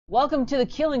Welcome to the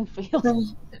killing field.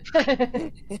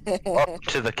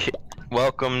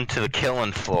 Welcome to the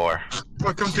killing floor.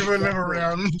 Welcome to another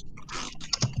round.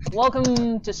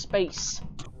 Welcome to space.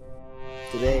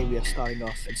 Today we are starting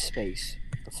off in space,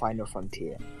 the final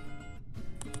frontier.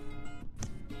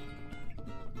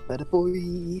 Better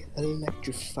boy,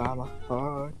 electrify my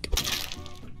heart.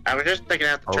 I was just picking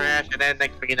out the trash, and then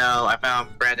next thing you know, I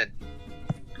found Brandan.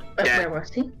 Where was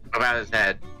he? About his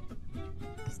head.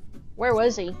 Where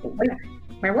was he?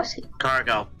 Where was he?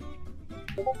 Cargo.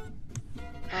 Oh,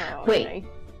 Wait. okay.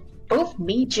 Both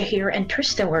me, Jahir, and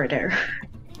Tristan were there.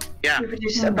 Yeah. We were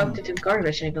just about to do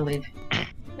garbage, I believe.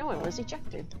 No one was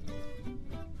ejected.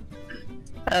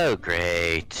 Oh,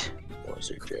 great.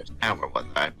 Was it just? How was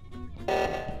I?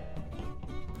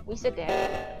 We said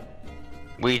that.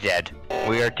 We dead.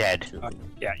 We are dead.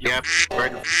 Yeah, Yep, we're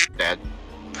dead.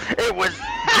 It was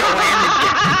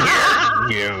JoAnn.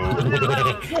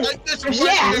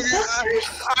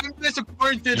 I'm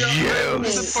disappointed. You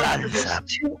sons of...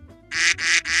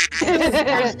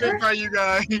 Disappointed by you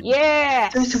guys. Yeah!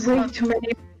 There's way too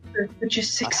many for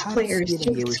just 6 players.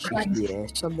 Jesus Christ. Yeah,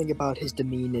 something about his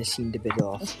demeanor seemed a bit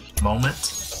off.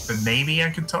 Moment, but maybe I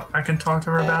can talk to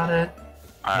her about it.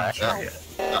 Alright. Not sure yet.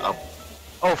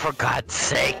 Oh, for God's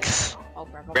sakes. Oh,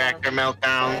 crap. Reactor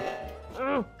meltdown.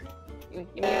 Give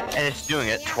me out. And it's doing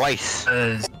it twice.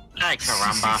 Ay,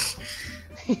 caramba.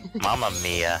 Mamma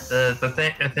mia. The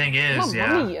thing is,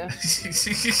 Mamma mia.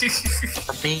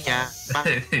 Mia.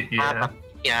 yeah.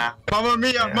 Yeah. Mamma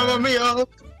mia, Yeah. mamma mia.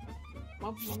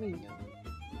 Mamma mia.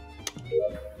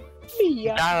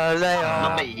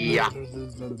 Mamma mia.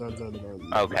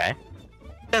 Okay.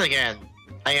 Then again,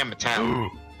 I am a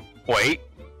town. Wait.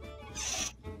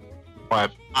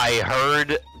 What? I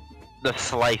heard the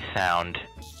slice sound.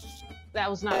 That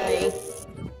was not me.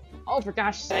 Oh, for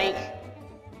gosh sake.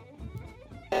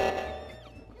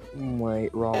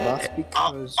 Wait, wrong. That's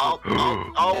because.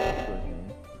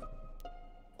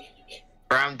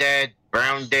 Brown dead.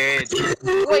 Brown dead.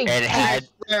 Wait, It had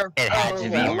to be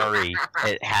well. Marie.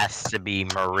 It has to be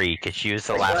Marie, because she was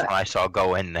the last one I saw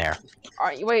go in there.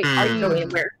 are you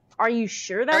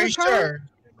sure that Are you was her? sure?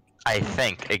 I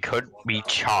think it could be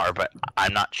Char, but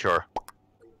I'm not sure.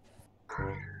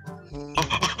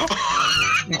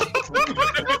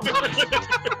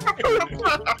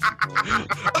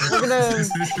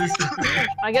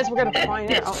 I guess we're gonna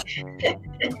find out.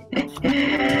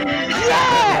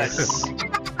 Yes!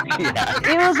 Yeah,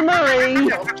 It was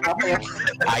Marie!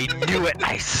 I knew it.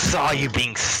 I saw you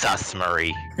being sus,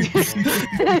 Marie.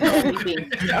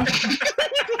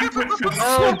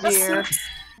 Oh dear.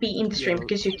 Be in the stream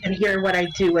because you can hear what I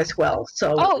do as well.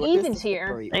 So. Oh, Ethan's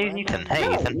here. Hey, Ethan. Hey,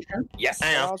 Hello, Ethan. Ethan. Yes,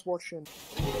 I I was watching.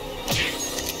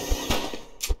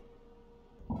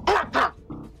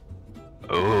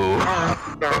 Ooh.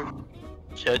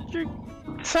 Shut your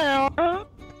sound.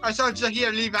 I saw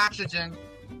Jahir leave oxygen.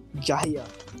 Jahia.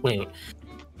 Wait,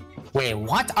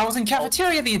 what? I was in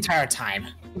cafeteria the entire time.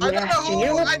 I don't know who.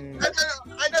 Yeah, I don't know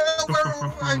where.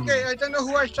 Okay, I don't know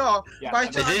who I saw. But I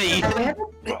Is saw. it Ethan?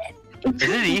 Is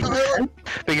it Ethan?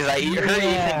 Because I heard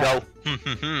Ethan go,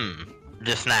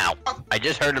 just now. I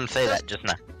just heard him say that just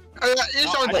now.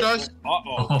 It's on us.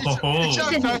 It's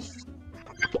on us.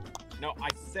 No, I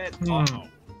said uh-oh.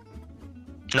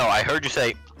 No, I heard you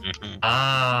say,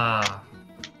 Ah.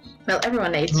 Well,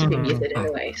 everyone needs to be muted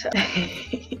anyway, so.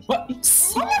 What?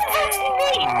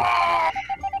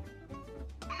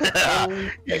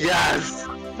 Yes!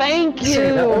 Thank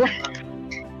you!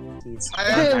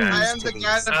 I am the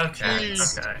guy of Okay.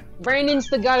 cheese. Okay. Brandon's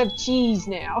the god of cheese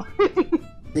now.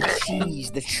 The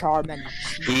cheese, the charmin.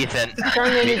 Ethan.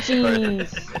 Charmin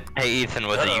cheese. Hey, Ethan,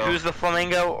 was it you who's the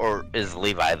flamingo, or is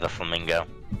Levi the flamingo?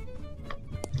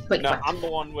 Wait, No, what? I'm the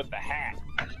one with the hat.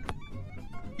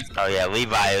 Oh yeah,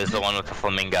 Levi is the one with the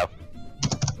flamingo.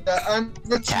 I'm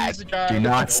the cheese guy. Do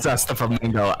not sus the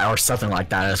flamingo or something like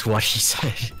that is what he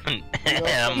said. And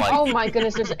I'm like, Oh my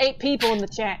goodness, there's 8 people in the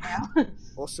chat now.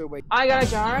 Also, wait. I got a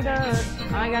jar of dirt.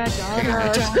 I got a jar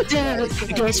of dirt.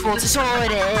 Guess what?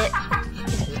 Sorted.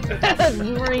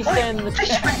 Marie said in the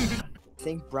chat. I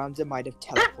think Brandan might have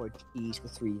teleported cheese for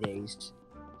 3 days.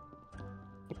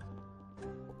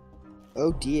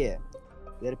 Oh dear.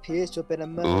 There appears to have been a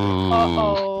murder.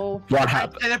 Uh-oh. What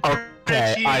happened?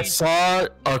 Okay, I saw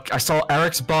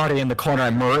Eric's body in the corner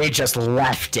and Marie just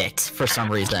left it for some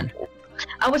reason.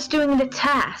 I was doing the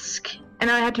task,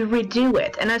 and I had to redo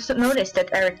it, and I noticed that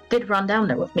Eric did run down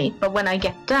there with me, but when I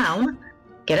get out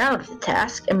of the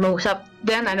task, and moves up,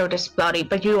 then I noticed body,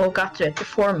 but you all got to it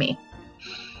before me.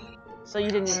 So you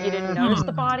didn't notice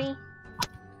the body?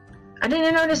 I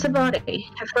didn't notice the body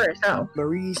at first. Oh,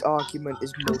 Marie's argument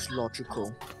is most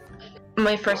logical.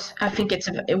 my first. I think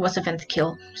it was a vent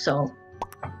kill. So.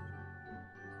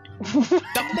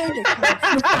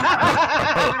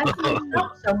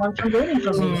 Someone from voting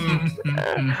for me.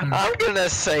 I'm gonna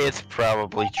say it's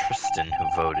probably Tristan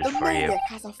who voted for you.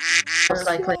 Most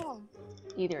likely.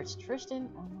 Either it's Tristan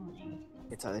or Marie.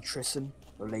 It's either Tristan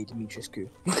or Lady Dimitrescu.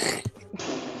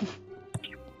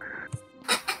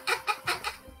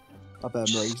 I bet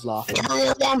Marie's laughing.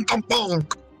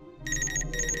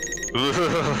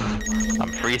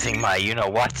 I'm freezing my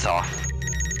you-know-what's off.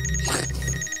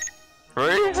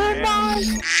 Freezing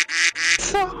my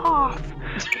off.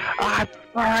 I'm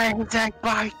freezing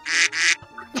my...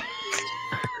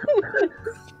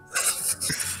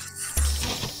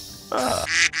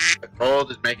 The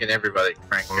cold is making everybody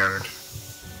crank hard.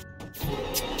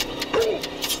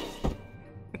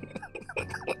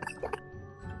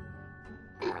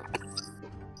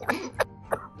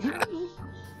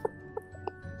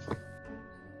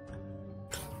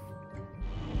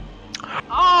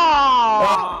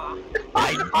 Oh!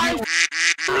 I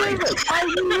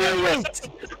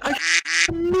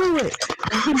knew it!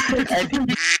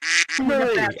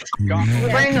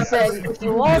 Brandan said, if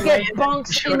you all get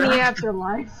bonked in the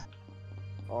afterlife.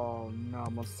 Oh no,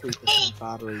 I'm on 3%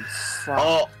 battery.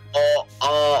 Fuck.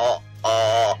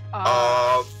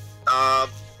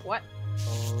 What?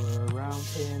 All around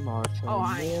him are Oh,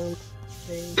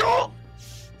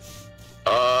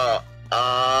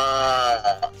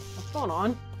 what's going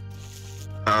on?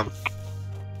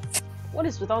 What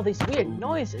is with all these weird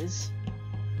noises?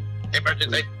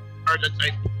 Emergency!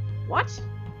 Emergency! What?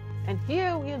 And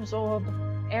here we absorb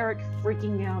Eric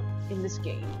freaking out in this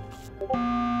game.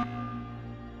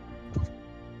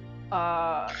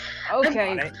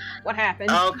 Okay. What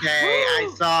happened? Okay, I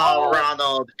saw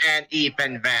Ronald and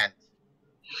Ethan vent.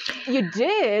 You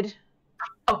did?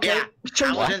 Okay.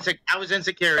 Yeah, I was in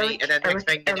security, and then next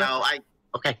thing you know,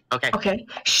 Okay. Okay.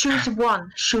 Choose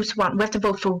one. Choose one. We have to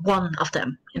vote for one of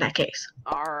them in that case.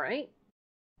 Alright.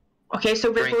 Okay, so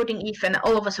we're Great. voting Ethan.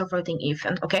 All of us are voting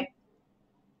Ethan, okay?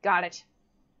 Got it.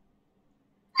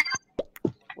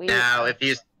 Now, if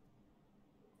you...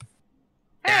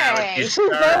 Hey! if Who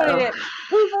you start- voted it?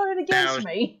 Who voted against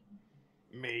Now- me?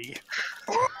 Me.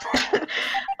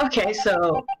 Okay,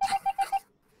 so...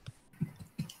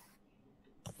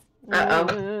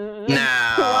 Uh-oh.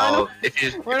 Now, if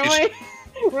you... Run away!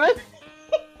 Run!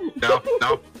 No,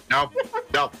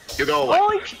 you go away.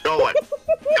 Holy Go away.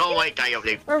 Go away,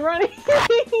 Coyote. We're running!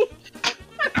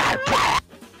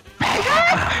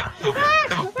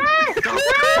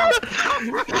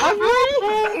 I'm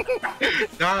running!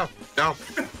 No,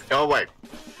 go away.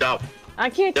 No, I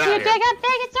can't Get see out it, of here.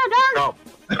 dang it's so dark!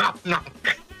 no.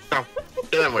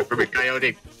 Get away from me,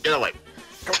 Coyote. Get away.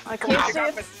 I can't see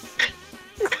it.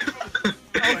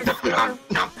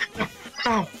 No.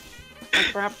 Oh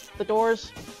crap, the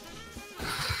doors.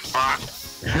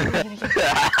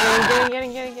 Get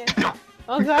in.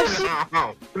 Oh gosh.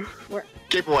 No. Where?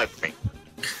 Keep away from me.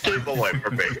 Keep away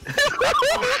from me.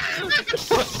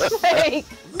 Sake.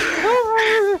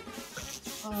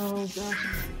 Oh gosh.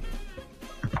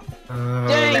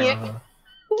 Dang it.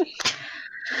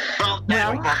 Oh,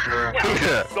 yeah,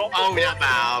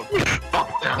 mouth. Well,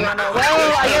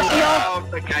 I guess we all.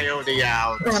 The Coyote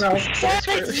out.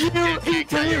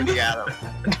 Coyote out.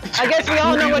 I guess we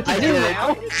all know what to do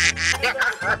now.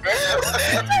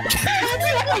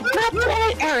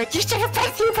 Eric, you should have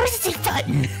pressed the emergency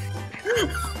button!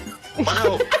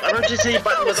 Wow, emergency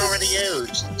button was already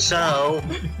used, so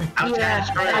I was Yeah,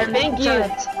 kind of Thank you.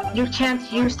 You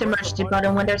can't use the emergency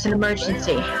button when there's an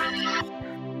emergency.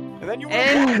 And then you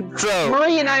And So,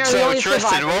 Marie and I are the only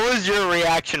Tristan, survivors. what was your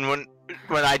reaction when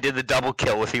I did the double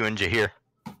kill with you and Jahir?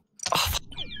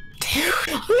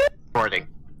 recording.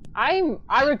 I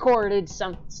recorded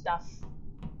some stuff.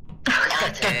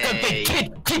 Okay.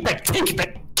 Keep it!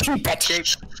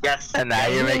 Yes. And now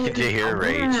you're making Jahir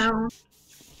rage.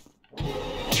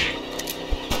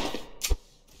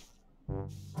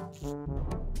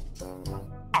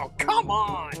 Oh, come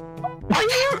on!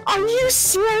 Are you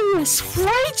serious?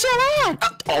 Right, JoAnn?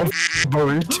 Oh,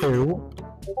 Pt.2.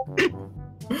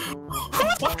 Who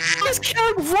the f is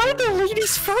killing one of the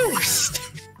ladies first?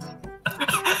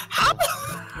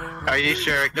 Are you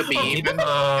sure it could be even?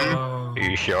 Are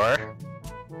you sure?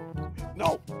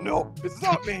 No, it's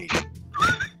not me.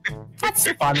 That's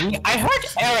funny. I heard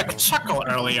Eric chuckle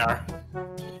earlier.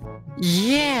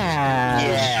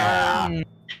 Yeah.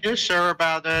 You sure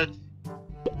about it?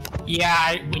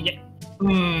 I'm a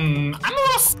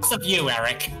little sus of you,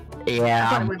 Eric. That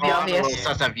Yeah. would be Oh, I'm a obvious. little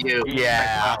sus of you.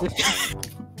 Yeah.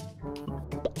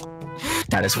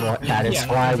 That is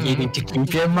why you need to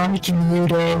keep your mic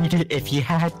muted if you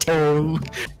had to.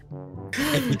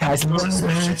 If you guys know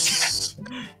Suspicious.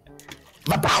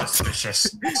 about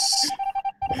Suspicious.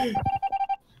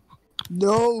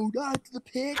 No, not the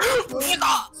pig.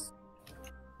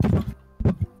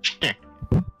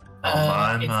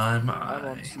 My. I'm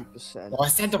on 2%. Well, I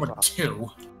said there were 2.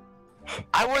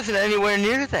 I wasn't anywhere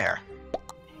near there.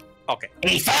 Okay.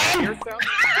 Ethan!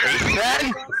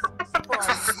 Ethan?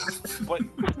 But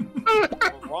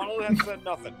Ronald has said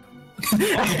nothing.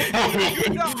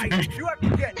 You die. You have to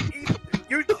get.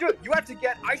 You have to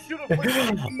get. I should have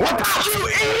listened. What about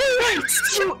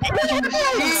you,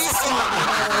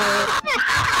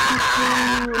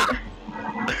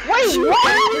 Wait,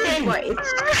 what? Wait,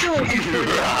 it's so what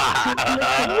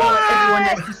everyone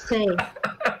has to say.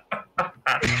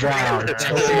 Wow,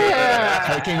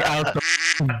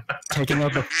 taking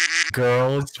out the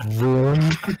girls' room.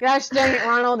 Gosh dang it,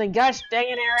 Ronald, and gosh dang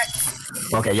it, Eric.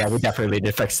 Okay, yeah, we definitely need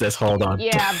to fix this. Hold on.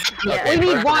 Yeah, Okay, we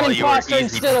need first of one all, you were imposter easy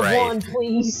instead of prey. one,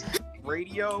 please.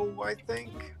 Radio, I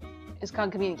think. It's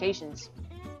called communications.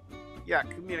 Yeah,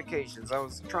 communications. I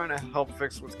was trying to help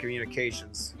fix with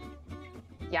communications.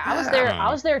 Yeah, I was there.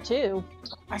 I was there too.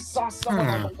 I saw someone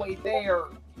on the way there.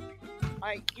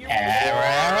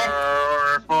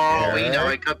 Oh, you know,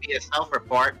 it could be a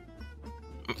self-report.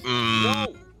 No,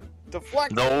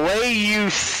 deflect. The way you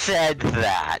said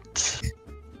that.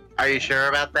 Are you sure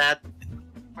about that?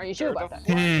 Are you sure about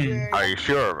that? Are you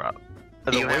sure about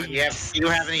Do you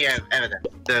have any evidence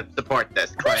to support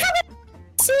this claim?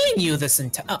 Seeing you this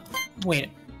entire. Oh,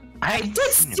 wait. I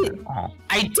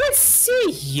did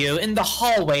see you in the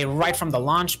hallway right from the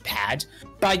launch pad,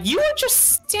 but you were just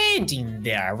standing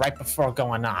there right before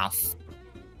going off.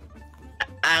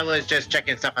 I was just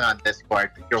checking something on Discord,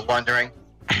 if you're wondering.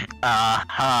 I'm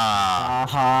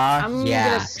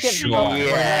gonna skip sure. both.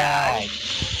 Yeah.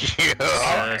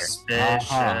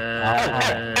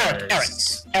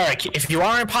 Eric, if you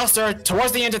are an imposter,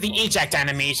 towards the end of the eject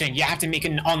animation, you have to make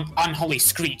an unholy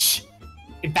screech.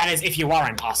 That is, if you are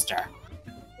an imposter.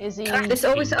 Is he? It's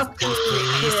always up to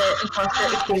the imposter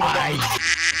if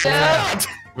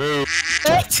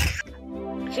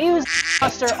they He was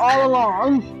imposter all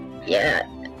along. Yeah.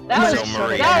 That So was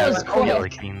Maria that was really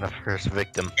quick. being the first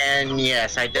victim. And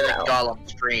yes, I did a Gollum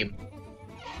stream.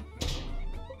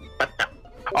 What the?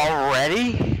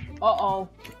 Already? Uh-oh.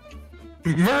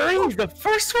 Murray, the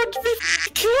first one to be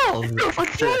killed.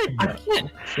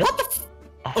 Again, what the f-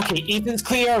 Okay, Ethan's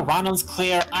clear, Ronald's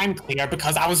clear, I'm clear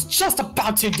because I was just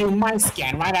about to do my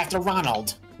scan right after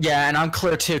Ronald. Yeah, and I'm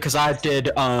clear too because I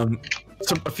did a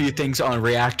few things on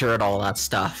reactor and all that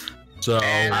stuff. So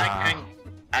And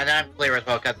I'm clear as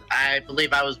well, because I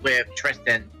believe I was with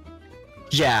Tristan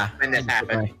yeah, when this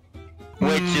happened.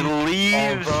 Which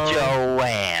leaves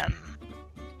JoAnn.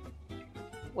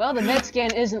 Well, the med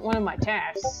scan isn't one of my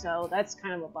tasks, so that's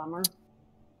kind of a bummer.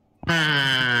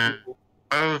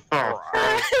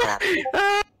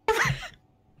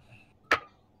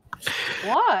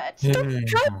 What?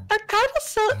 That kind of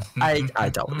sucks. I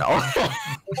don't know.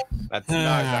 That's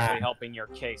not exactly helping your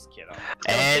case, kiddo.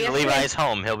 And Levi's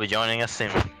home. He'll be joining us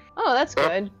soon. Oh, that's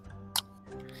good.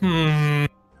 I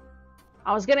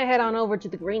was gonna head on over to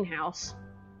the greenhouse.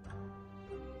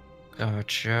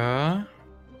 Gotcha.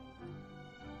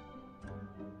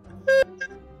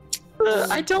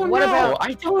 I don't What know. about-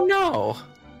 I don't know.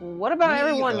 What about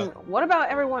everyone? What about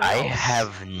everyone else? I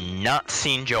have not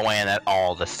seen JoAnn at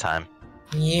all this time.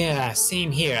 Yeah,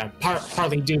 same here.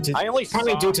 Partly due to I only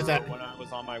partly saw due to her that. when I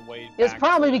was on my way back. It's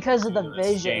probably to because of the the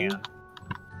vision.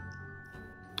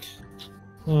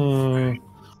 scan.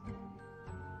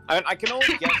 I can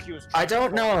only guess she was. I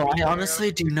don't know. I honestly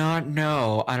do not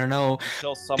know. I don't know.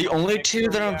 The only two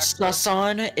that I'm sus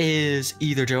on is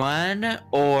either JoAnn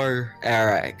or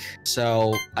Eric.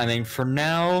 So, I mean, for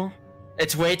now,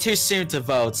 it's way too soon to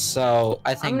vote. So,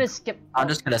 I think I'm gonna skip. I'm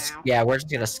just gonna. now. Yeah, we're just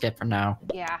gonna skip for now.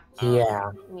 Yeah.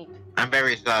 Yeah. Neat. I'm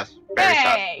very sus. Very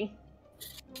Hey.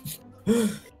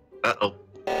 sus. Uh-oh.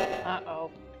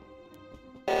 Uh-oh.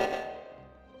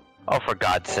 Oh, for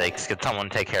God's sakes, could someone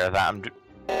take care of that?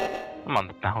 I'm on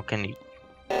the balcony.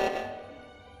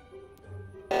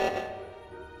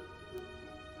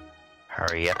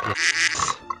 Hurry up,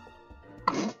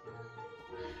 you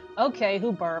Okay,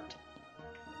 who burped?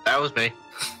 That was me.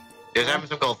 Just having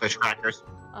some goldfish crackers.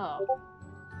 Oh.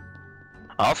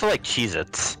 I also like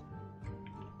Cheez-Its.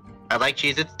 I like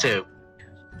Cheez-Its too.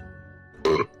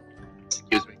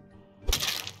 Excuse me.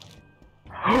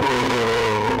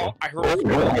 Oh, I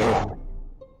heard.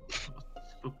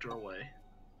 Spooked her away.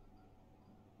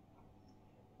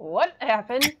 What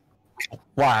happened?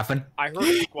 What happened? I heard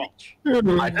a squelch.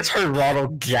 I just heard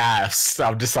Ronald gasp.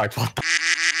 I'm just like, what the?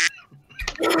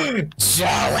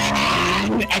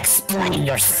 JoAnn, explain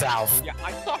yourself. Yeah,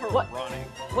 I saw her running.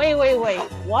 Wait,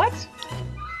 what?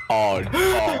 Oh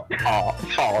no! Oh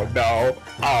no!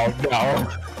 Oh no!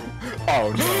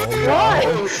 Oh no!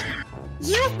 What?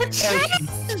 You betrayed.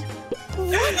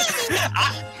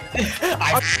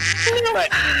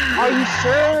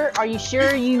 Are you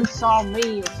sure you saw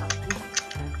me or something?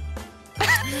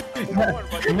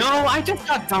 No, I just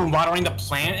got done watering the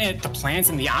plants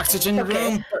in the oxygen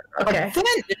room. Okay.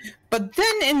 But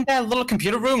then in that little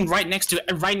computer room right next to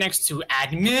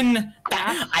admin,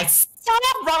 I saw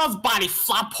Ronald's body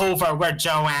flop over where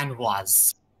JoAnn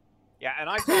was. Yeah, and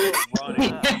I saw her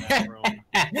running out of that room.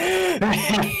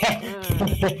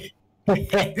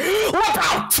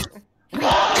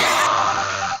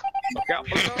 Look out!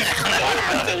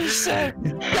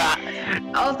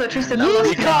 Also, Tristan, You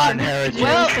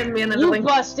well,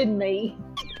 busted me.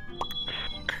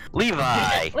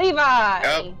 Levi! Yep.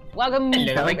 Welcome to the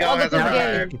game.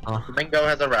 Bingo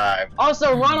has arrived.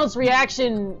 Also, Ronald's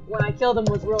reaction when I killed him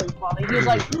was really funny. He was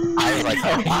like, I was like,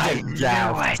 oh my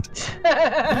god.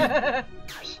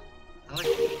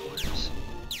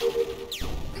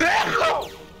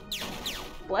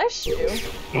 Bless you.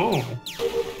 Ooh,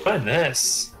 what is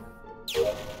this?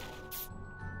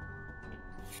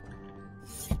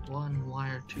 1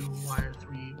 wire, 2 wire,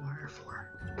 3 wire, 4.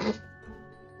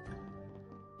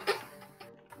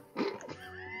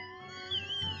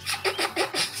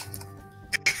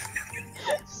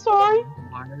 Sorry.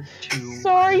 Wire, 2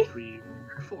 Sorry. wire, 3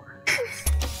 wire, 4.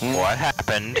 What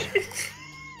happened?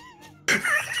 Wait,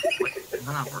 that's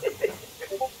not working.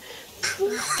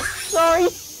 Sorry.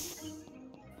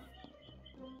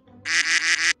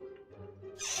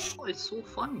 Oh, it's so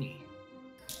funny.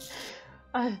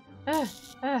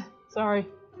 Sorry.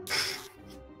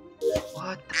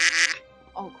 What the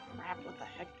Oh crap, what the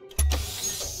heck?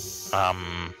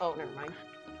 Oh, never mind.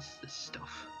 is this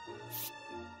stuff?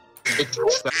 Who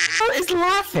is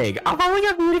laughing? I'm only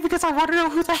got muted because I want to know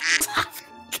who the heck's laughing.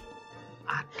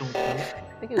 I don't know. I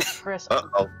think it was Chris.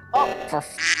 Uh-oh. Oh,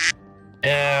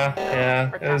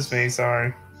 Yeah, it was me,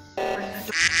 sorry.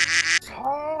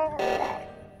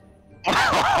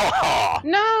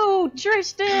 no,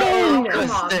 Tristan! come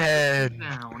on.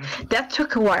 Down. That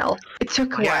took a while. It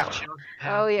took a while.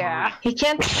 Oh yeah. He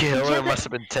can't. Killer must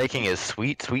have been taking his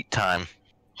sweet, sweet time.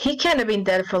 He can't have been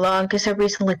dead for long because I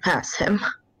recently passed him.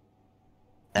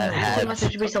 That It must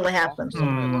have had. recently happened.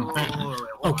 Hold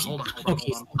on.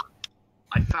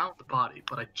 I found the body,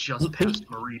 but I just passed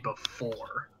Marie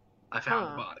before I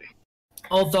found the body.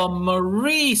 Although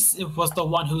Marie was the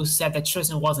one who said that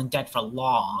Tristan wasn't dead for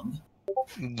long.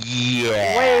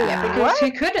 Yeah. Wait, Yeah, because what?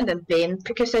 he couldn't have been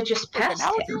because I just passed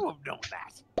How would him. you have known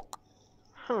that?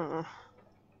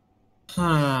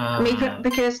 I mean,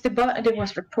 because the body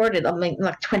was reported on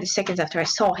like 20 seconds after I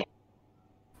saw him.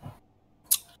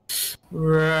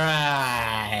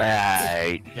 Right.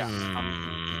 Right.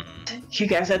 You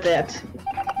guys are dead.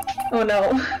 Oh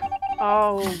no.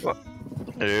 Oh.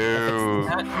 Ew. There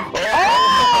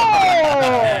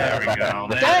we go.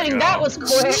 Dang, that was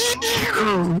quick.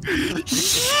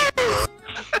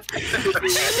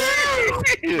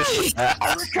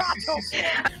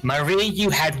 Marie, you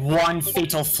had one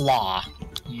fatal flaw.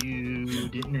 You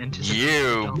didn't anticipate.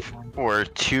 You were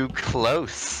too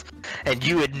close, and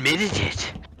you admitted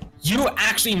it. You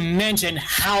actually mentioned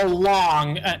how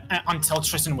long until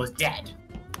Tristan was dead.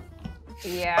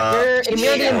 Yeah,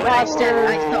 you're the imposter.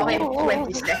 I saw him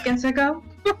 20 seconds ago.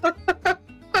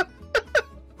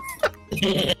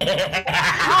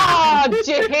 Oh,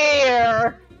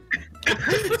 Jahir!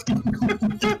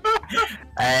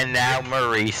 And now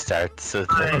Marie starts with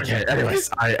the. Okay, anyways,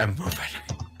 I am moving.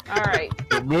 Alright,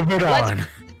 Moving on.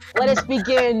 let us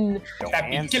begin.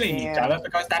 That'd be killing each other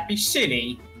because that'd be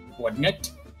silly, wouldn't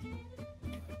it?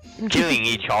 Killing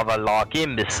each other like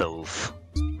imbeciles.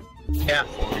 Yeah.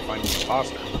 Before we find the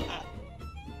imposter.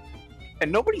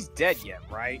 And nobody's dead yet,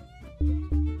 right?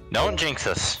 Don't jinx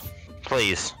us,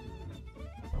 please.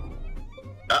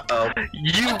 Uh-oh.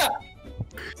 You.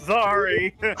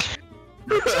 Sorry.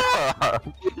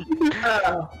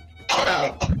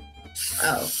 Oh.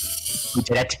 Who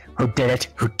did it? Who did it?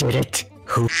 Who did it?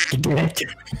 Who did it?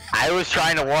 I was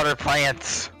trying to water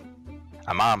plants.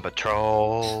 I'm on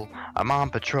patrol. I'm on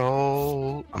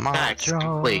patrol. I'm on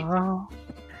patrol. Wait. No.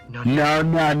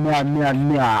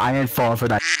 I ain't falling for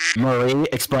that. Marie,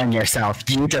 explain yourself.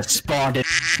 You just spawned in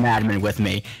admin with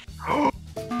me. Look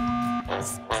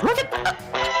at that.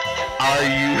 Are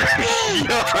you?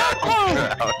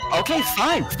 Okay,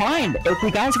 fine. If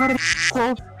you guys want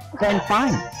to Then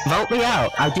fine. Vote me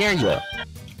out. I dare you.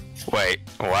 Wait,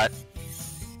 what?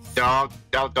 Don't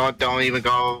even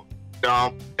go.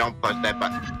 Don't push that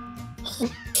button.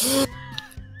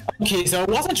 Okay, so it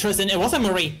wasn't Tristan, it wasn't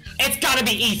Marie. It's gotta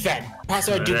be Ethan.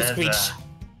 Pastor, do the screech.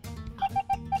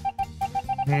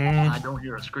 I don't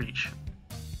hear a screech.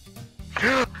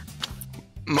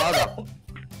 Mother.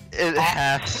 It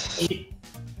has.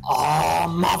 Oh,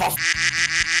 mother.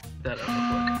 That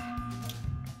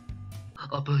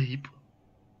a bleep.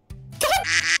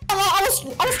 I was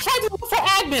trying to look for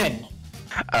admin.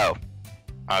 Oh.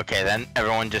 Okay, then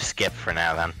everyone just skip for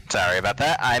now then. Sorry about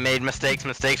that. I made mistakes.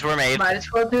 Mistakes were made. Might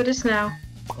as well do this now.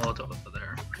 Oh, it's over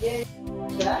there.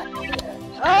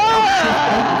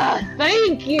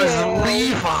 Thank you! It was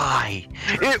Levi!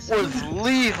 It was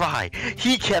Levi!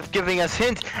 He kept giving us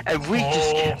hints, and we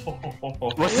just kept...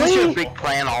 Was this your big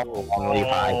plan all along,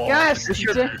 Levi? Yes! Was this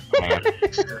your big plan?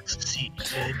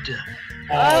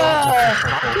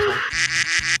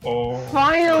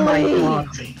 Finally!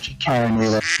 I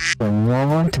need a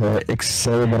moment to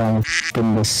say that I'm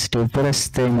f***ing the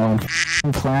stupidest thing on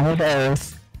f***ing planet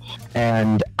Earth,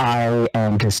 and I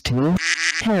am just too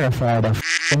terrified of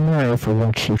f***ing her for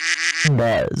what she f***ing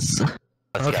does.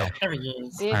 Let's go. There he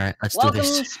is. Alright, let's Welcome, do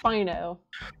this. Spino.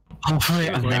 Hopefully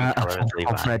I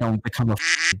don't become a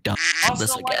f***ing dumb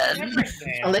this again.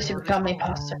 Unless you become a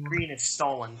imposter. Green is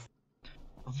stolen.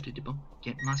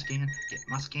 Get my scan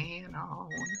on.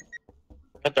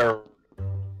 Get there.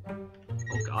 Oh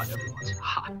god, everyone's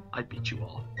hot. I beat you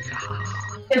all.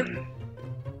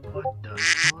 What the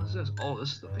hell is this? Oh,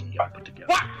 this is the thing you gotta put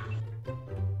together.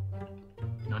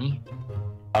 Nani?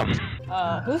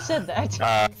 Who said that?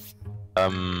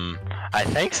 I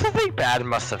think something bad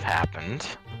must have happened.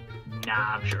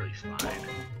 Nah, I'm sure he's fine.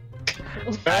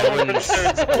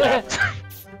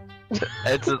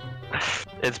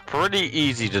 It's pretty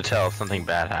easy to tell if something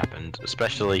bad happened,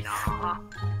 especially... Nah.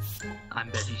 I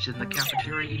bet he's in the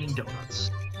cafeteria eating donuts.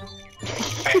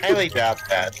 I highly doubt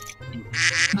that.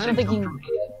 I don't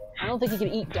think he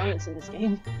can eat donuts in this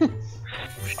game.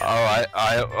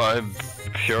 I'm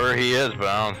sure he is, but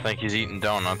I don't think he's eating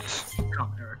donuts.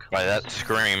 Come, Eric. By that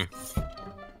scream.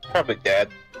 Probably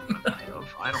dead. I don't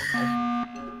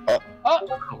know.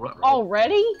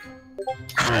 Already?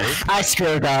 I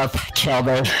screwed up. Killed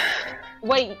her.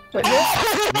 Wait. I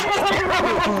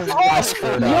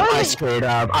screwed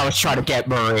up. I was trying to get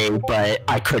Marie, but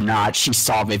I could not. She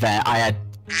saw me then. I had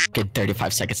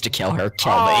 35 seconds to kill her.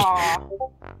 Kill me.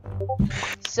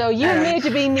 So you need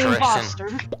to be the imposter.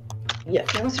 Yeah,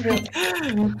 that was really.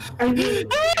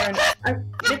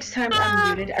 Next time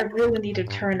I'm muted, I really need to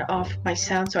turn off my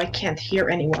sound so I can't hear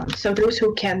anyone. So those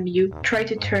who can mute, try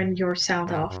to turn your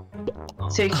sound off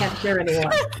so you can't hear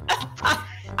anyone.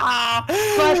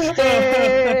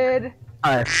 Busted!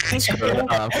 I screwed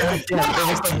up.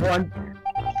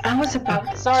 I was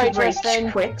about to rage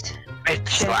quit,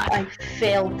 but I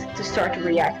failed to start the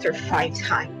reactor 5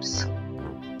 times.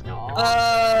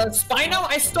 Spino,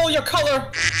 I stole your color!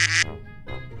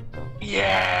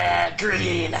 Yeah,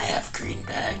 green. I have green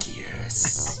back,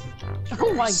 yes.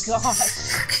 Oh my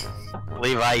gosh.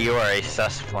 Levi, you are a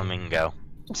sus flamingo.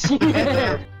 Oh,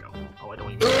 I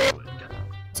don't even know it.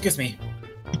 Excuse me.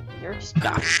 You're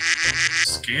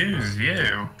Excuse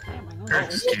you.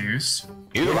 Excuse.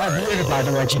 You are muted, by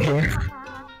the way, you hear?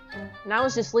 Now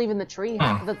it's just leaving the tree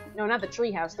house. No, not the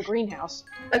tree house, the greenhouse.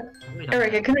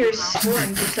 Eric, I could have sworn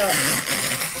you saw.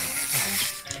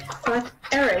 But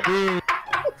Eric.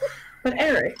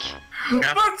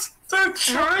 That's the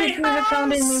tree how could you have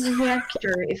found in the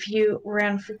reactor if you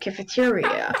ran for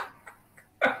cafeteria?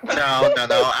 No.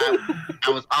 I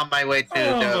was on my way to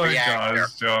the reactor.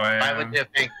 Gosh, JoAnn. Why would you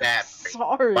think that?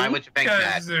 Sorry. Why would you think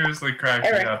that? Seriously crack me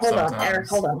Eric, up hold sometimes. on. Eric,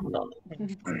 hold on.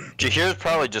 Jahir's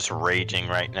probably just raging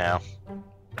right now.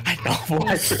 I know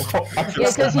why.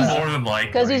 More than likely.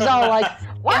 Because he's all like,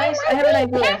 Guys, I have an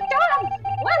idea.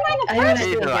 Why am I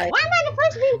the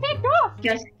first being picked off?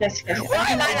 Guys. Why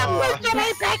am I the first to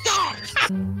be picked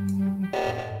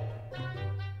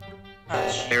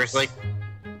off? Seriously?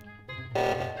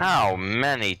 How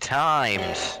many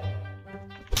times?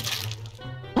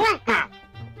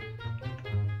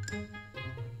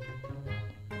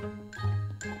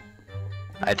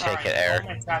 I take it, Eric.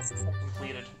 My tasks are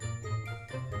completed.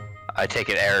 I take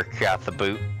it Eric got the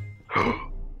boot.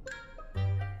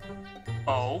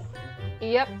 Oh.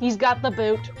 Yep, he's got the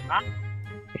boot.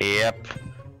 Yep.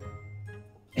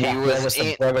 He was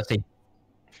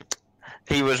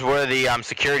where the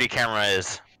security camera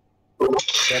is.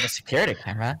 Where the security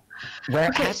camera? Where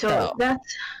Okay, at, so though?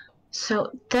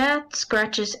 that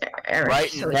scratches Eric.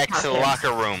 Right so next to the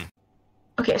locker room.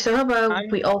 Okay, so how about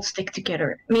we all stick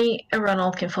together? Me and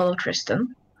Ronald can follow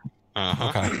Tristan.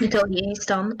 Okay. Until he's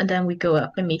done, and then we go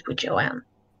up and meet with JoAnn.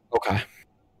 Okay.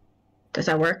 Does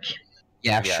that work?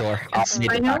 Yeah, sure.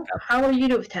 I know. How are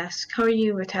you with tasks? How are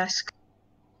you with tasks?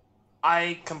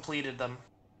 I completed them.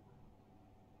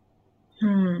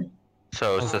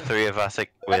 So it's the three of us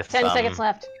with 10 seconds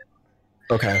left.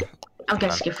 Okay. I'm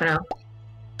gonna skip for now.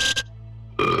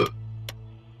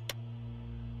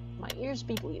 My ears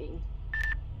be bleeding.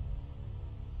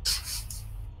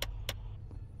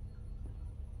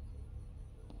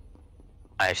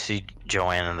 I see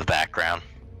JoAnn in the background.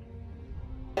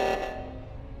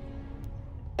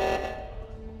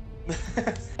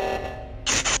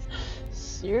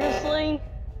 Seriously?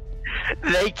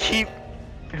 They keep...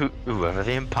 Whoever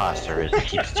the imposter is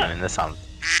keeps doing this on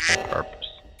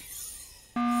purpose.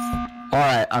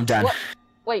 Alright, I'm done. What?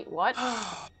 Wait, what?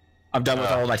 I'm done with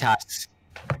all my tasks.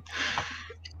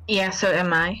 Yeah, so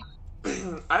am I.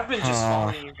 I've been just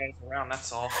following you guys around,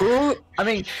 that's all. I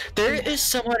mean, there is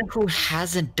someone who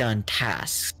hasn't done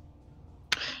tasks.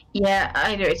 Yeah,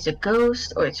 either it's a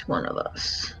ghost or it's one of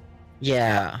us.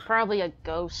 Yeah. Probably a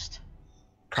ghost.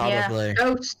 Probably. Yeah,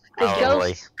 ghost.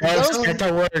 Ghost, get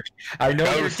to work. I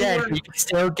know you're dead, but you can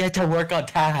still get to work on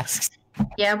tasks.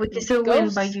 Yeah, we can still win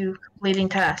by you completing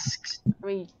tasks. I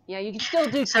mean, yeah, you can still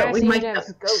do So tasks we might, even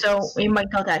as ghosts. so we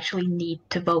might not actually need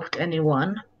to vote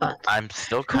anyone, but I'm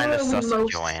still kind of sus of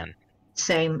JoAnn.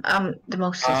 same. I'm the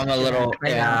most. I'm a little.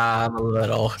 Right Yeah, now. I'm a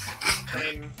little.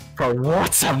 For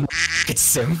what? I'm a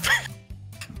simp.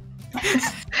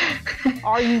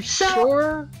 Are you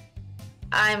sure?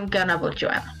 I'm gonna vote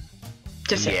JoAnn.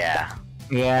 Just saying. Yeah.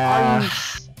 Yeah.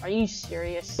 Are you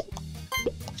serious?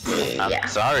 I'm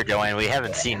sorry, JoAnn. We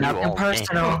haven't seen you Nothing all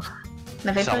personal. game.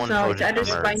 Nothing Someone personal. It's voted either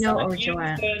for Spino or Then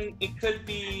JoAnn. it could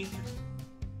be.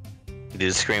 You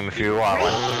do scream if you want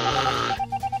one.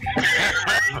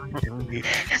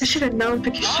 I should have known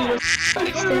because she was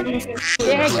standing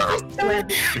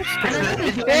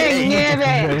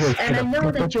and I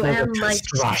know that JoAnn likes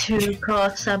to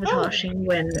cause sabotaging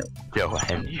when.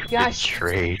 JoAnn, you Gosh.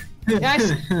 betrayed.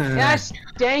 Yes,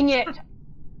 dang it.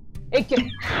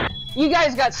 You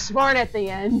guys got smart at the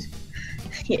end.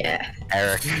 Yeah.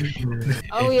 Eric.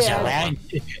 Oh yeah.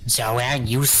 JoAnn,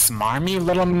 you smarmy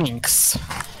little minx.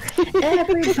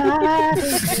 Everybody.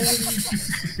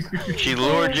 She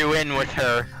lured you in with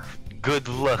her good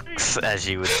looks, as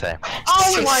you would say.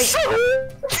 Oh my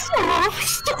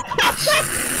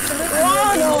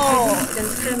Ronald!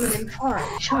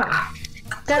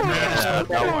 Don't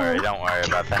worry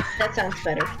about that. That sounds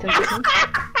better.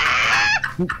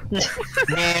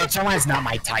 Man, JoAnn's not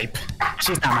my type.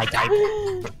 She's not my type.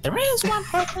 There is one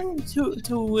person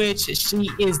to which she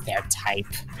is their type.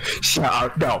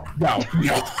 Shut up. No.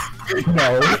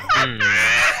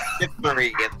 It's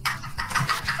Marie.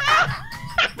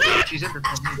 She's in the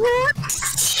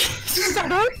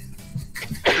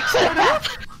Shut up!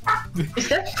 Is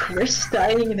that Chris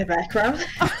dying in the background?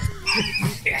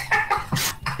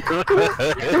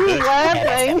 Who's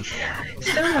laughing? It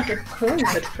sounded like a crow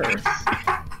at first.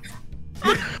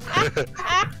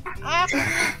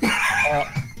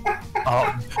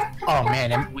 Oh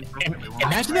man!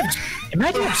 Imagine if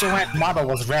JoAnn's model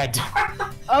was red.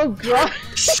 Oh god!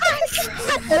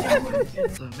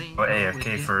 Well,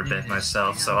 AFK for a bit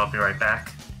myself, so I'll be right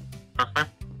back.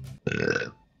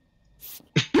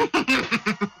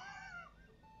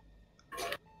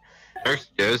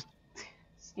 Excuse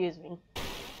me.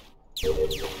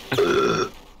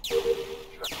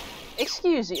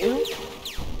 Excuse you.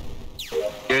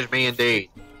 Excuse me, indeed.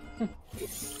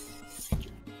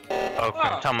 Oh,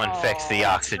 can someone fix the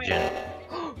oxygen?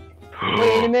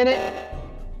 Wait a minute.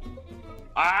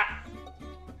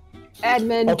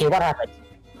 Admin. Okay, what happened?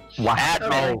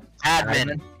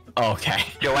 Admin. Okay.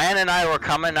 JoAnn and I were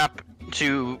coming up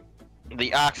to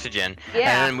the oxygen, Yeah.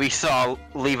 and then we saw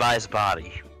Levi's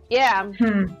body. Yeah.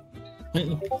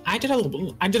 I did a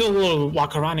little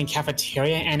walk around in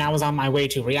cafeteria, and I was on my way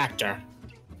to reactor.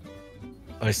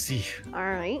 I see. All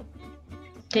right.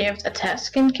 Do you have a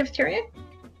task in cafeteria?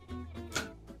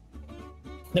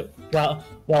 No,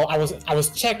 well, I was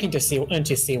checking to see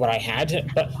what I had,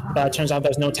 but it turns out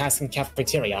there's no task in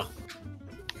cafeteria.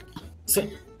 So,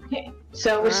 Okay.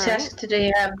 So which task did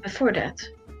you have before that?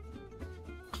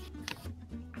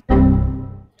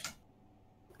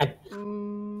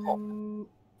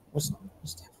 what's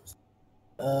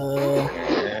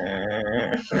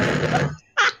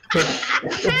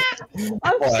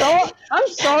I'm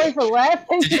sorry for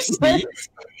laughing.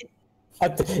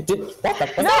 What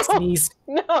the sneeze?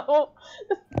 No,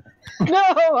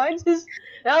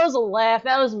 that was a laugh.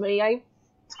 That was me.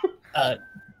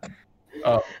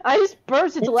 Oh. I just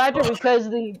burst into laughter because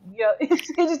it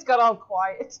just got all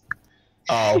quiet.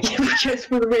 Oh. You just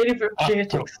were waiting for Jay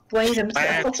to explain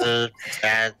himself.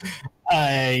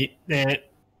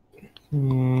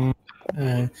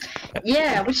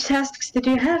 Yeah, which tasks did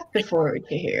you have before you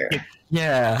here?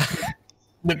 Yeah.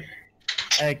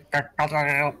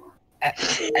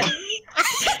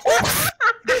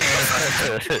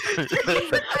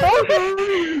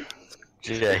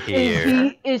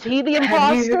 Here. Is he the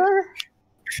imposter?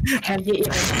 Have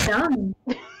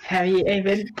you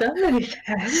even done any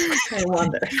tasks? I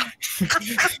wonder.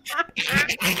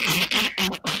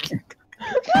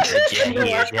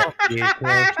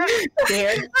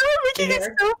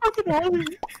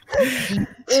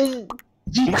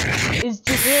 Is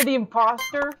Jahir the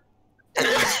imposter?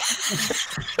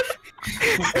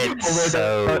 It's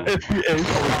so...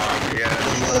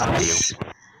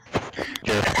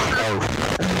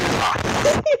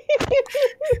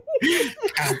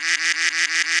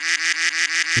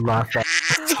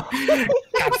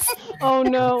 Oh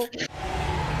no.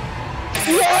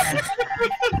 Yes!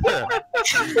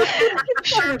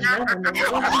 I know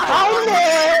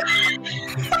it!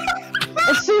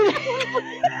 As soon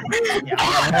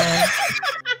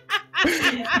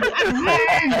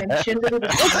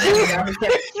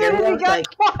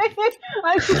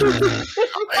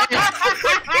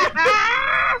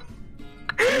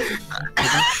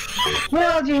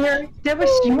Well, dear, that was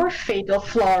your fatal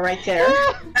flaw right there.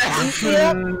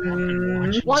 Yep.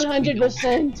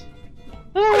 100%.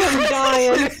 Oh, I'm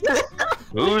dying.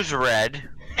 Who's red?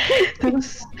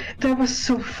 That was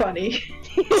so funny.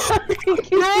 Yes,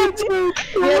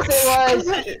 it was.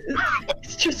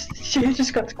 It's just she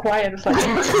just got quiet. It's like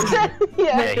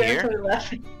yeah. Here?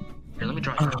 Laughing. Here, let me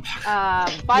try.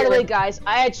 By the way, guys,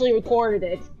 I actually recorded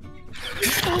it.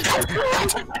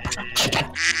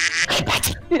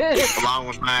 Along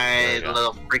with my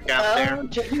little freak out there.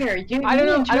 Jahir, I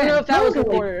don't know if that was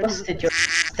recorded. Busted your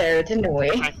there, didn't we?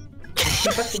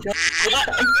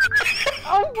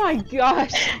 Oh my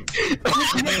gosh!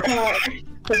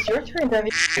 It's your turn, Debbie.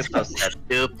 You posted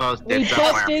We busted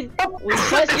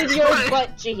your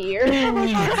butt, Jahir.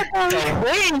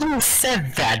 When you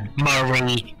said that,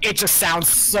 Marie, it just sounds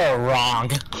so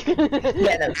wrong.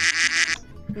 Yeah,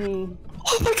 no.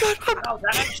 Oh my god! Oh,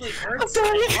 that actually hurts.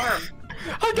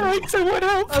 I'm dying, someone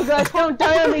help! Oh gosh, don't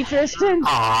die on me, Tristan!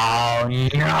 Oh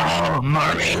no,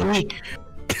 Marie!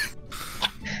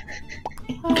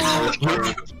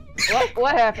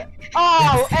 What happened?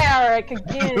 Oh, Eric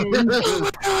again!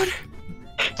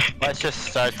 Let's just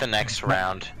start the next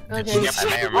round. Okay. I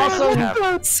may or may Also, not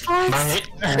have...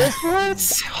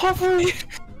 Hopefully.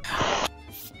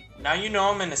 Now you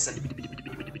know I'm innocent.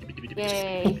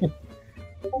 Yay.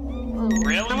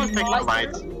 Really?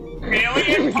 Lights.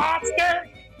 Really, imposter?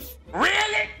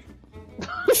 Really?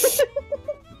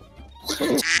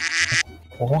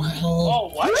 Oh,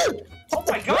 what? Oh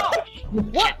my gosh!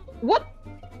 What?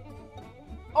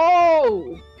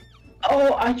 Oh!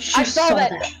 Oh, I saw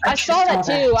that. I saw that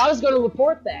too. I was going to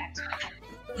report that.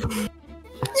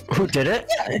 Who did it?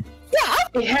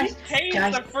 Yeah. Hey,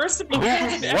 the first of the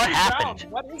every What happened? round.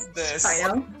 What is this? I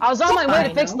know. I was on my way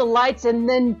to fix the lights, and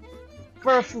then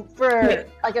for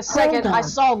like a second, I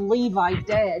saw Levi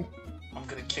dead. I'm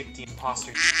gonna kick the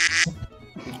imposter.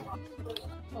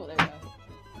 Oh, there we go.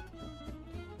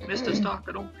 Mr. Stock,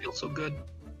 I don't feel so good.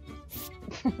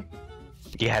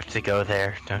 You have to go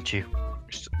there, don't you?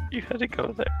 You had to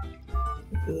go there.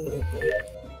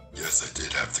 Yes, I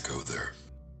did have to go there.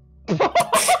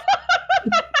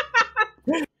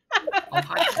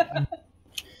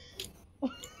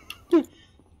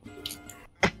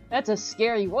 That's a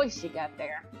scary voice you got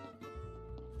there.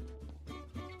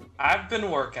 I've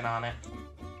been working on it.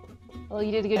 Well,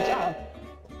 you did a good job.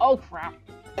 Oh crap.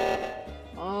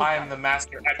 Oh, I am the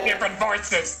master at different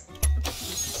voices.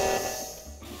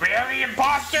 Really,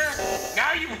 imposter?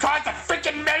 Now you caused a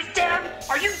freaking meltdown?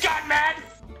 Are you god mad?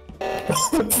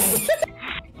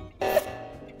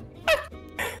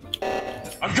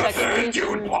 I'm gonna end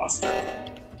you, imposter.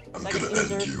 I'm gonna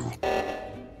end you.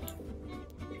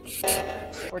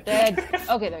 We're dead.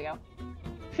 Okay, there we go.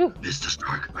 Phew. Mr.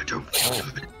 Stark, I don't feel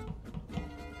good. I'm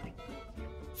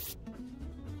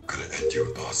gonna end you,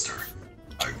 imposter.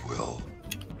 I will.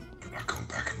 I'm not going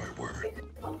back on my word.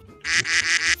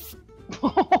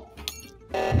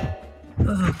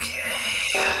 Okay.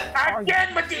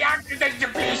 Again with the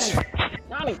accusation!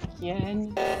 Not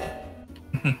again.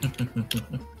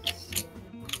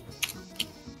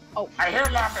 Oh. I hear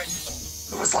laughing.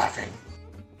 Who was laughing?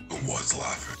 Who was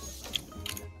laughing?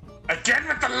 Again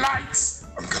with the lights!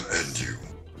 I'm gonna end you.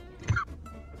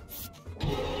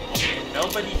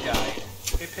 Nobody died.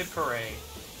 Hip hip hooray.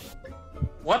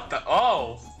 What the?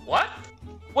 Oh, what?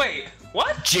 Wait,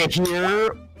 what? Did you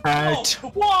hear at...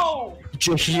 Whoa! Did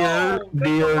you hear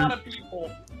There's a lot of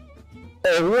people.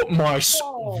 Oh my...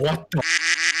 What the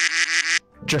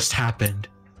just happened?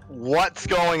 What's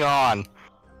going on?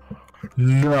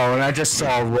 No, and I just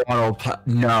saw Ronald...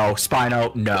 No,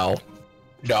 Spino, no.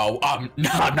 No,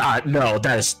 no,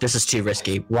 this is too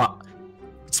risky. What?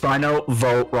 Spino,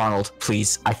 vote Ronald,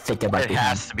 please. I think it might be him. It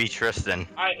has to be Tristan.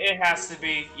 It has to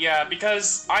be, yeah,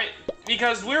 because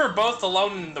we were both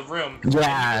alone in the room.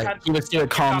 Yeah, he was through the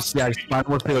comms. Yeah, Spino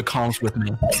was through the comms with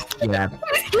me. Yeah.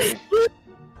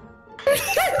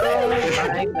 Oh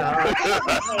my god.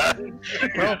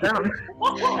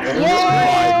 Well done.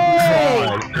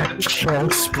 Yay!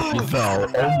 Just though.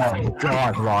 Oh my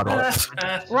god, Ronald.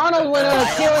 Ronald went on a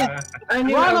killing.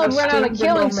 Ronald went on a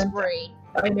killing spree.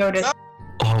 I noticed.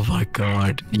 Oh my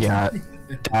god. Yeah,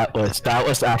 that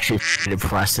was actually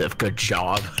impressive. Good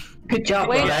job. Good job.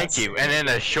 Well, thank you. And in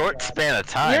a short span of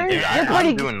time, dude,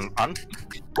 I'm doing.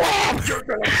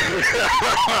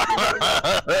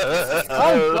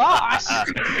 Oh gosh!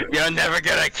 You're never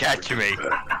gonna catch me.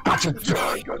 I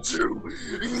got you.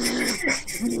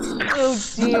 Oh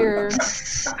dear.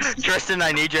 Tristan,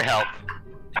 I need your help.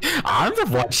 I'm the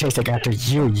one chasing after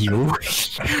you.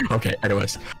 Okay,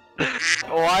 anyways.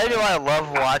 Why do I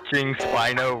love watching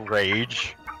Spino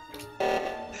rage?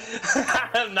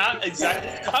 Not exactly.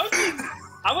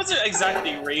 I wasn't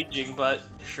exactly raging, but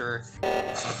sure.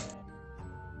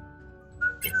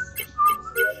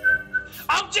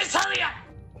 Oh, just hurry up!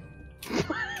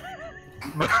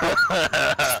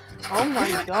 Oh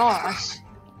my gosh.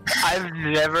 I've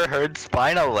never heard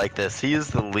Spino like this. He is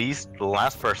the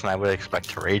last person I would expect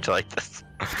to rage like this.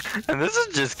 And this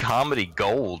is just comedy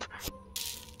gold.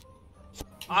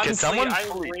 Honestly, I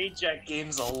rage at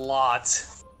games a lot.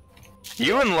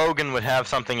 You and Logan would have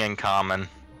something in common.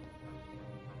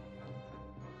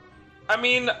 I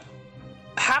mean,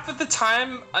 half of the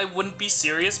time I wouldn't be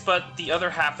serious, but the other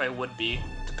half I would be,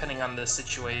 depending on the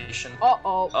situation.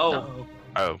 Oh.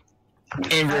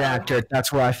 In reactor,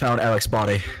 that's where I found Eric's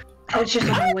body. I was just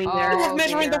on my way there. I was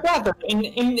measuring the weather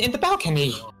in the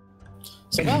balcony.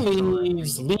 So that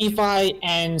leaves Levi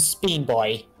and Speen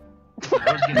Boy.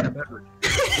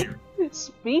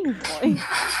 Speen Boy?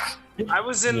 I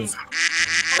was in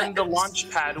the launch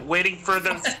pad waiting for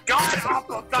the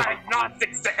god-awful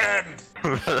diagnostics to end!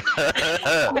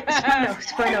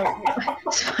 Spino.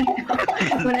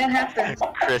 When that happens...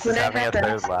 Chris is having a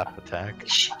third laugh attack.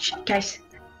 Shh, guys.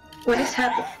 What is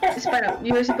happening? Spino,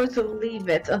 you were supposed to leave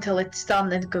it until it's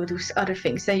done and go do other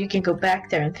things. Then you can go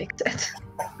back there and fix it.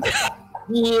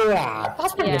 Yeah,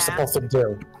 that's what you're supposed to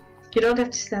do. You don't have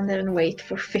to stand there and wait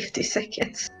for 50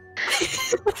 seconds.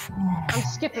 I'm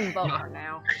skipping vote for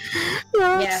now.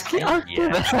 Yeah.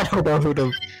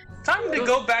 Time to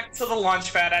go back to the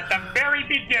launch pad at the very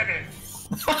beginning!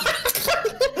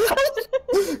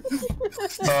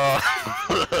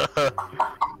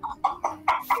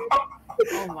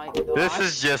 Oh my god.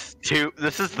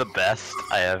 This is the best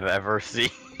I have ever seen.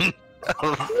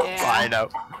 I know.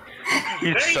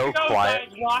 He's There so you go, quiet.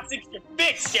 diagnostics are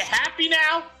fixed! You happy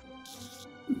now?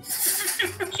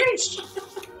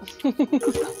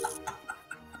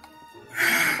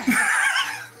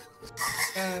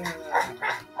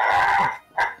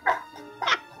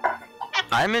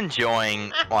 I'm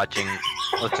enjoying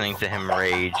listening to him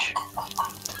rage.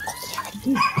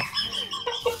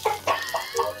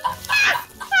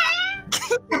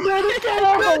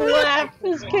 The laugh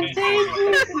is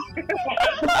contagious.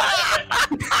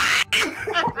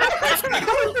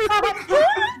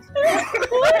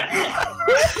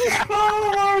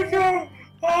 Oh my god!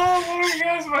 Oh my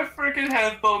gosh, my freaking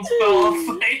headphones fell off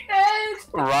my head!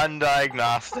 Run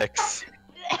diagnostics.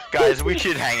 Guys, we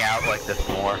should hang out like this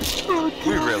more.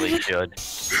 We really should.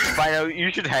 Spino,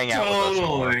 you should hang out with us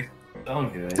more. Oh,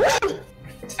 good.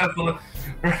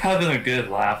 We're having a good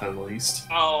laugh at least.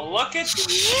 Oh, look at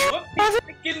you!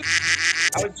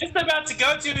 I was just about to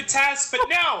go to the task, but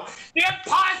no! The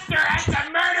imposter has to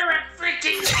murder a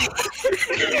freaking...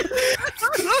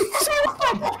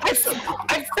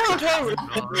 I found her!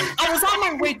 I was on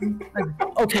my way to...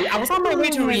 Okay, I was on my way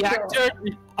to reactor.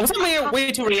 I was on my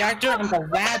way to reactor and the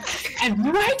lab,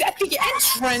 and right at the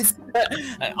entrance...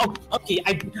 okay,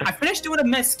 I finished doing a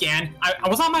mess scan. I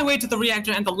was on my way to the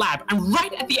reactor and the lab, and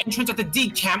right at the entrance of the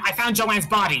decam, I found JoAnn's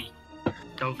body.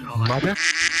 Oh god.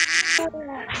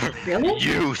 Really?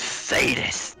 You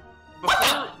sadist!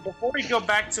 Before we go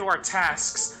back to our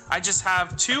tasks, I just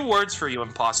have 2 words for you,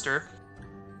 imposter.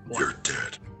 You're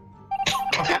dead.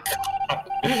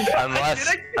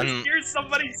 Unless... Did I hear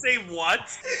somebody say what?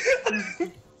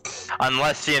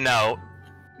 Unless, you know,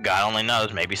 God only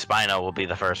knows, maybe Spino will be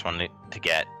the first one to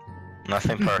get.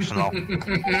 Nothing personal.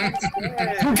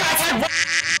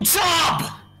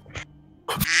 Job!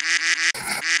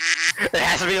 It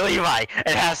has to be Levi!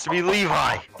 It has to be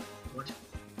Levi! What?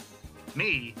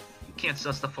 Me? You can't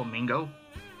suss the flamingo.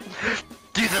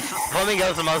 Dude, the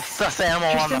flamingo's the most sus animal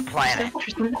on the planet.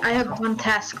 Tristan, I have one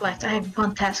task left. Can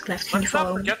you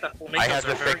follow me? I have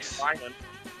to fix.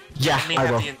 Yeah,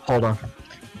 I will. Hold on.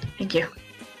 Thank you.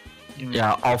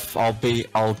 Yeah,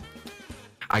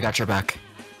 I got your back.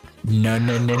 No.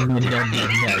 Don't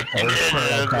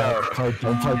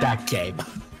play that game.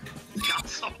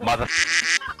 Mother.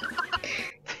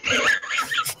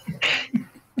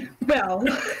 Well.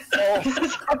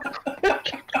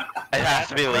 It has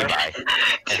to be Levi.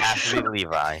 It has to be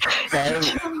Levi.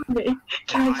 Kill me.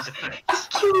 Kill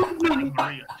me.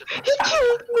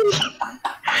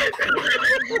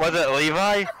 Was it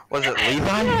Levi? Was it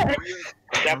Levi?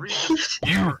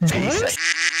 You piece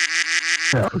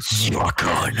of... You're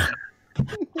gone.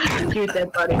 You're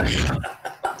dead, buddy.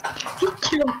 He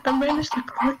killed the minister.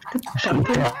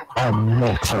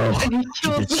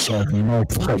 No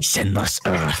place in this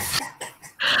earth.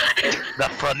 The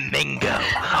flamingo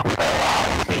will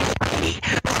always be.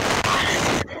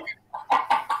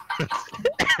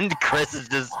 And Chris is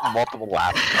just multiple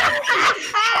laughs.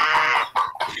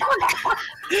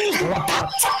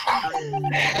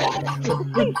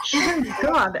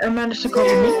 God, I managed to call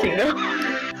a meeting.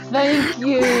 Thank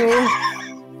you.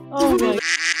 Oh my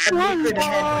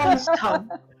God.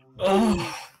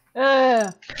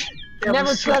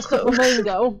 Never trust a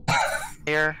flamingo.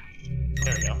 Here.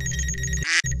 There we go.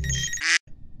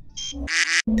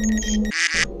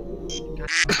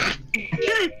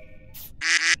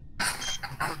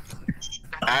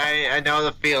 I know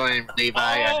the feeling, Levi.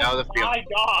 I know the feeling.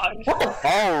 Oh my God!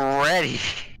 Already.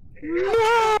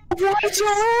 No, why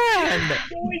JoAnn?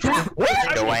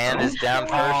 JoAnn is down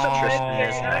first. Tristan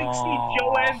is I see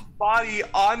JoAnn's body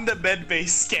on the medbay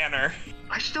scanner.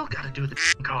 I still gotta do the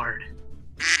card.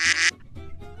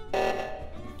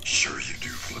 Sure you do,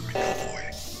 Flamingo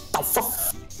boy.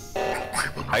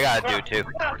 I gotta do too.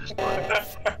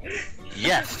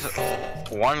 Yes.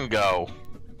 One go.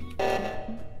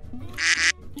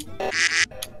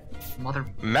 Mother.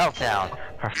 Meltdown.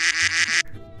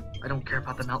 I don't care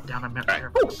about the meltdown. I'm not care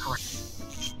about the card.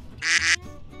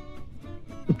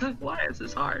 Why is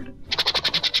this hard?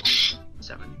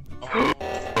 7.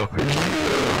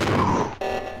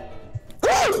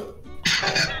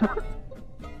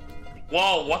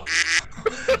 Whoa! What?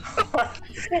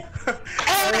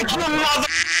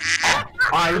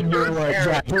 I knew it.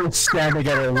 Yeah, he was standing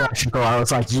at electrical. I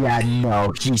was like, yeah,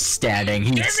 no, he's standing.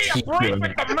 He's doing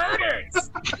it. The murders!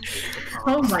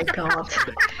 Oh my God.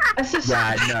 That's just...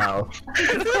 Yeah, no.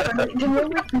 The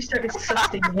moment we started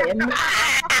sussing him,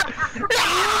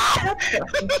 that stuff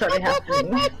started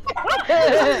happening.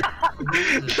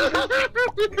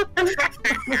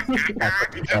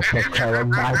 That's the killing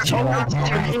my job.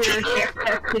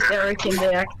 There's Eric in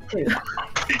there too.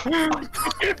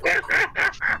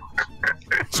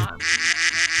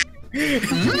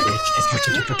 It's what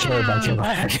you get for killing my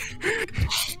job.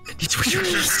 It's what you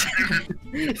get.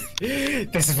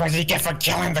 This is what you get for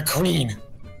killing the queen.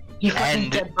 You fucking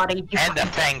dead body. And the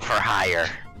thing for hire.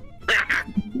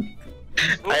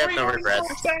 I have no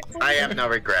regrets. I have no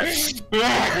regrets.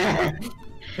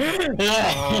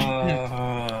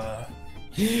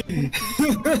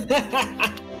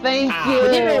 Thank you.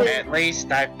 At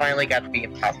least I finally got to be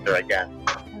imposter again.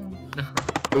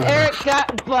 Eric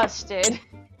got busted.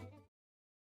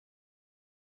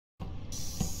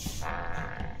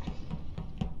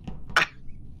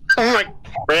 Oh my,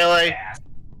 really?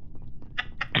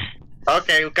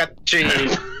 Okay, we got the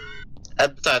cheese.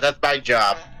 I'm sorry, that's my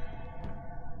job.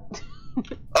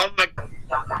 Oh my.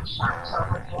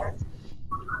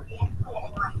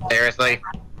 Seriously?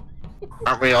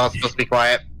 Aren't we all supposed to be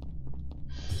quiet?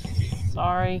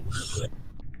 Sorry.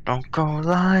 Don't go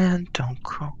lying, don't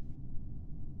go.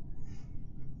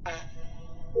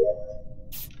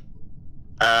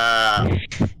 What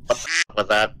was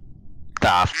that?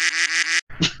 Stop.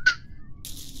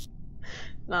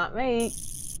 Not me.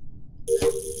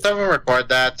 Someone record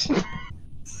that.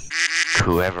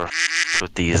 Whoever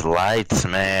with these lights,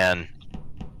 man.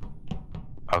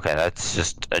 Okay, that's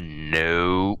just a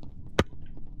no.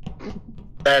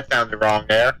 That sounded wrong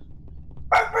there.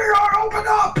 FBI, open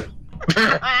up!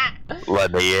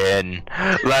 Let me in.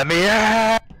 Let me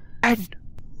in.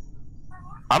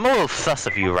 I'm a little sus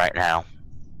of you right now.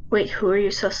 Wait, who are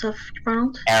you sus of,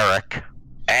 Ronald? Eric.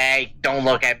 Hey, don't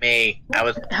look at me. I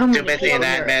was How too many busy in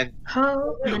people admin.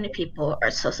 How many people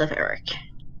are sus of Eric?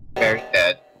 Very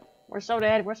dead. We're so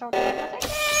dead. We're so dead.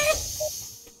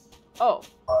 Oh.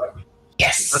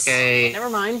 Yes. Okay. Never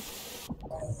mind.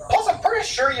 Plus, I'm pretty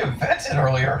sure you vented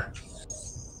earlier.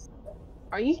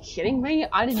 Are you kidding me?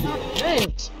 I did not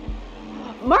vent.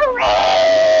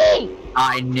 Marie!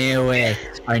 I knew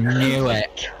it. I knew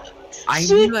it. I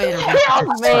She knew it.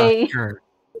 killed me.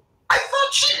 I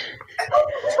thought she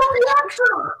was a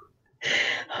reactor.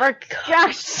 For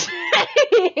gosh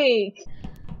sake!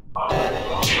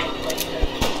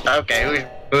 Okay,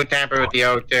 who tampered with the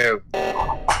O2?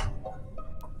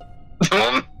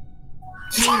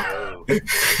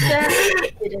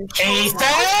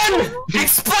 Ethan!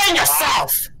 Explain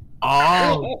yourself!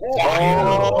 Oh.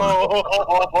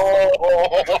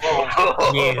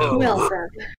 Well done.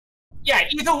 Yeah,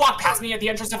 Ethan walked past me at the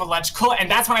entrance of electrical, and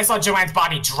that's when I saw JoAnn's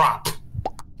body drop.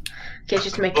 Okay,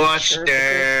 just making sure.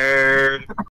 Buster!